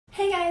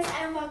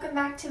and welcome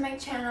back to my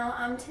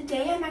channel.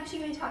 Today I'm actually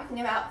going to be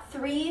talking about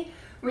 3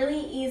 really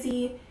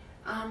easy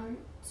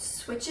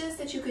switches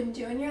that you can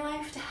do in your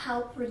life to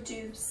help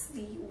reduce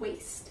the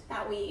waste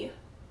that we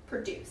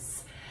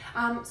produce.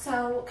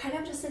 So kind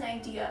of just an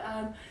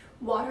idea,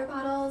 water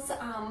bottles,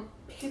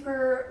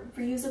 paper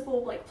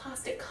reusable like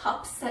plastic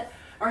cups that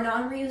are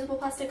non-reusable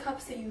plastic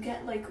cups that you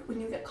get like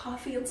when you get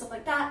coffee and stuff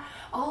like that.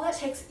 All that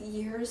takes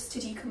years to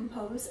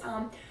decompose,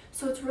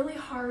 so it's really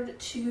hard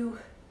to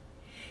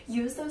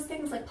use those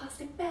things like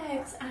plastic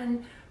bags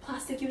and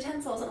plastic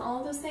utensils and all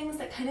of those things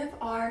that kind of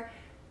are,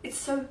 it's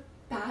so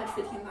bad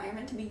for the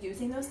environment to be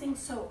using those things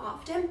so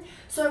often.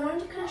 So I wanted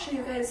to kind of show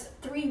you guys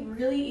 3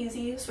 really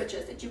easy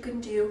switches that you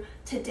can do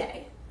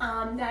today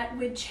that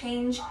would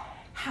change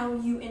how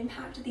you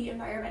impact the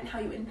environment, how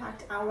you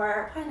impact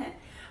our planet.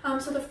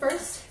 So the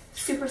first,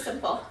 super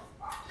simple,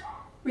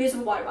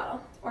 reusable water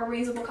bottle or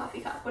reusable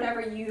coffee cup,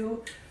 whatever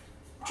you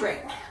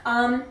drink.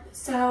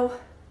 So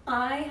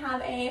I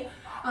have a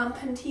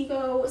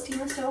Contigo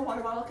stainless steel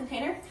water bottle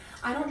container.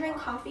 I don't drink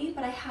coffee,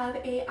 but I have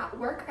at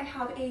work I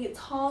have a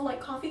tall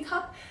like coffee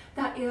cup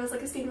that is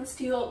like a stainless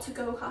steel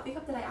to-go coffee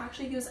cup that I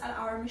actually use at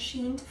our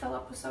machine to fill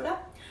up with soda.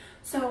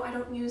 So I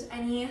don't use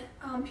any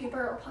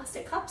paper or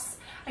plastic cups.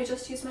 I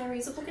just use my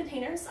reusable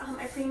containers.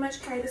 I pretty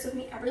much carry this with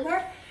me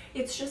everywhere.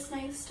 It's just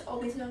nice to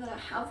always know that I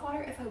have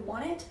water if I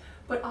want it,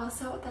 but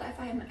also that if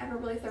I am ever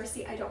really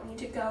thirsty, I don't need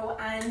to go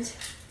and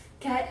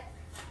get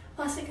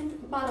plastic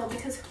bottle,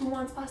 because who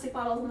wants plastic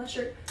bottles unless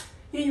you're,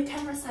 you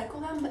can recycle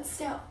them, but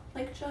still,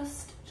 like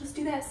just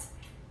do this.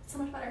 It's so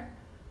much better.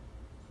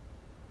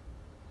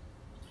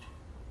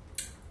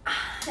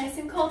 Nice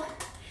and cold.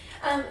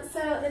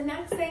 So the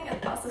next thing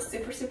is also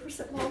super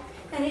simple,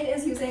 and it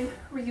is using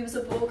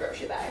reusable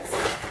grocery bags.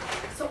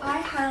 So I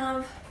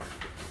have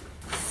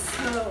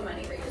so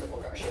many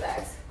reusable grocery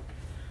bags.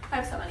 I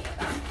have so many of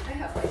them. I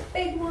have like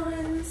big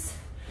ones,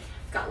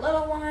 got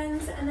little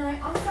ones, and then I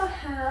also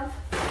have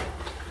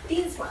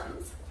these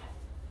ones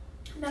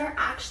that are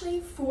actually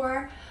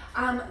for,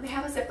 they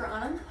have a zipper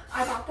on them.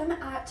 I bought them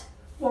at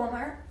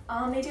Walmart.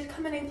 They did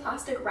come in a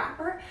plastic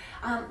wrapper,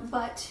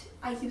 but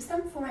I use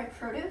them for my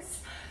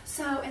produce.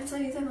 So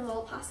instead of using the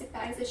little plastic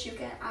bags that you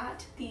get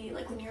at the,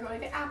 like when you're going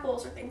to get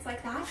apples or things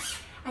like that,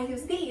 I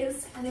use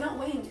these and they don't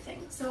weigh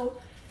anything. So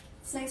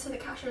it's nice for the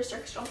cash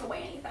registers don't have to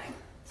weigh anything.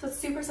 So it's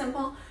super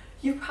simple.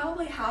 You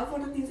probably have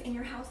one of these in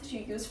your house that you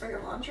use for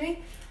your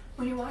laundry.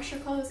 When you wash your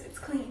clothes, it's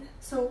clean.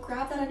 So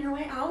grab that on your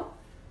way out,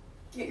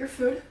 get your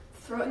food,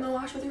 throw it in the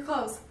wash with your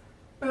clothes.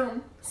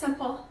 Boom,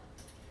 simple.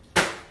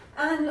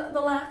 And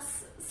the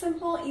last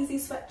simple, easy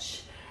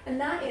switch,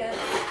 and that is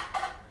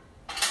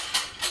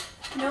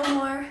no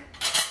more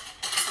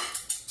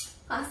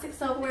plastic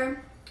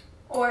silverware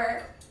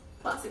or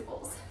plastic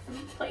bowls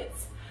and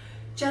plates.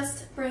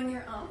 Just bring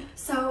your own.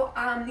 So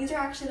these are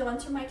actually the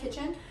ones from my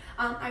kitchen.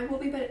 I will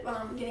be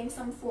getting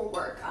some for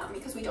work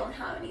because we don't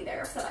have any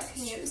there that I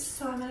can use.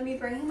 So I'm going to be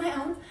bringing my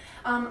own.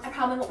 I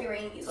probably won't be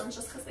bringing these ones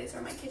just because these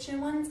are my kitchen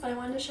ones, but I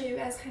wanted to show you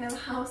guys kind of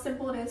how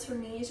simple it is for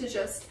me to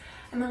just,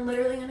 I'm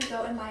literally going to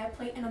go and buy a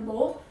plate and a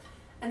bowl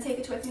and take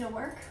it with me to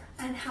work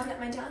and have it at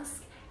my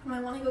desk. And when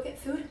I want to go get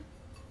food,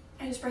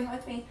 I just bring it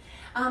with me.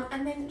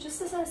 And then just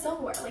a set of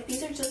silverware. Like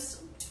these are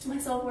just my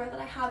silverware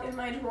that I have in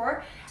my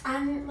drawer,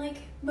 and like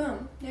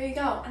boom, there you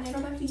go. And I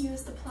don't have to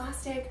use the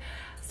plastic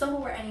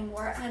silverware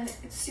anymore, and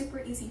it's super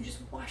easy. You just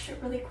wash it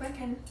really quick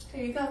and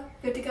there you go,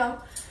 good to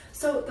go.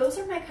 So those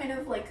are my kind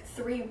of like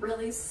 3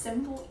 really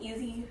simple,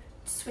 easy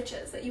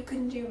switches that you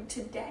can do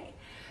today.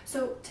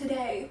 So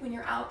today when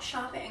you're out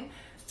shopping,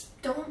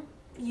 don't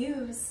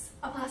use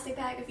a plastic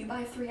bag if you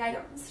buy 3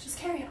 items. Just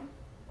carry them,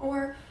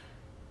 or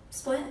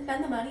split and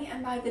spend the money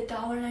and buy the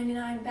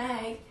 $1.99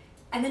 bag,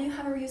 and then you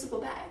have a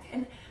reusable bag.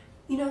 And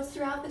you know,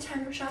 throughout the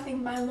time you're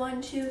shopping, buy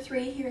 1, 2,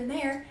 3 here and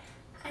there,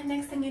 and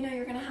next thing you know,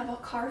 you're gonna have a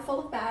car full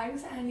of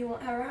bags and you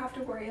won't ever have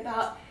to worry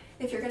about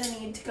if you're gonna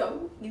need to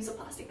go use a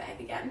plastic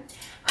bag again.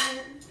 And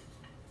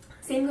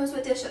same goes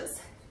with dishes.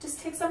 Just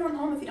take some from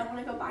home if you don't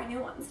want to go buy new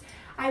ones.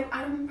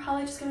 I'm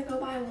probably just gonna go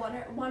buy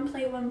one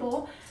plate, 1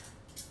 bowl,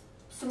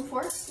 some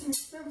forks, and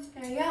boom,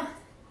 there you go.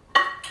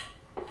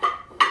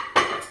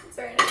 It's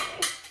very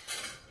nice.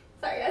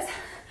 Sorry guys.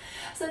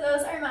 So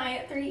those are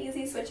my 3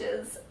 easy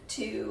switches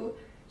to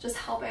just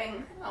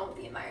helping out with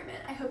the environment.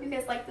 I hope you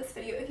guys liked this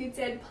video. If you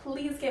did,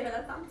 please give it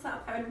a thumbs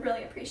up. I would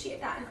really appreciate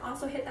that. And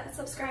also hit that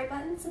subscribe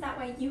button so that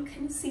way you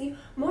can see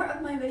more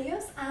of my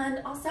videos,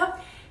 and also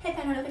hit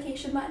that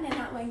notification button and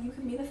that way you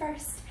can be the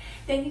first.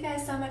 Thank you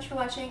guys so much for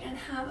watching, and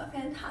have a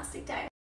fantastic day.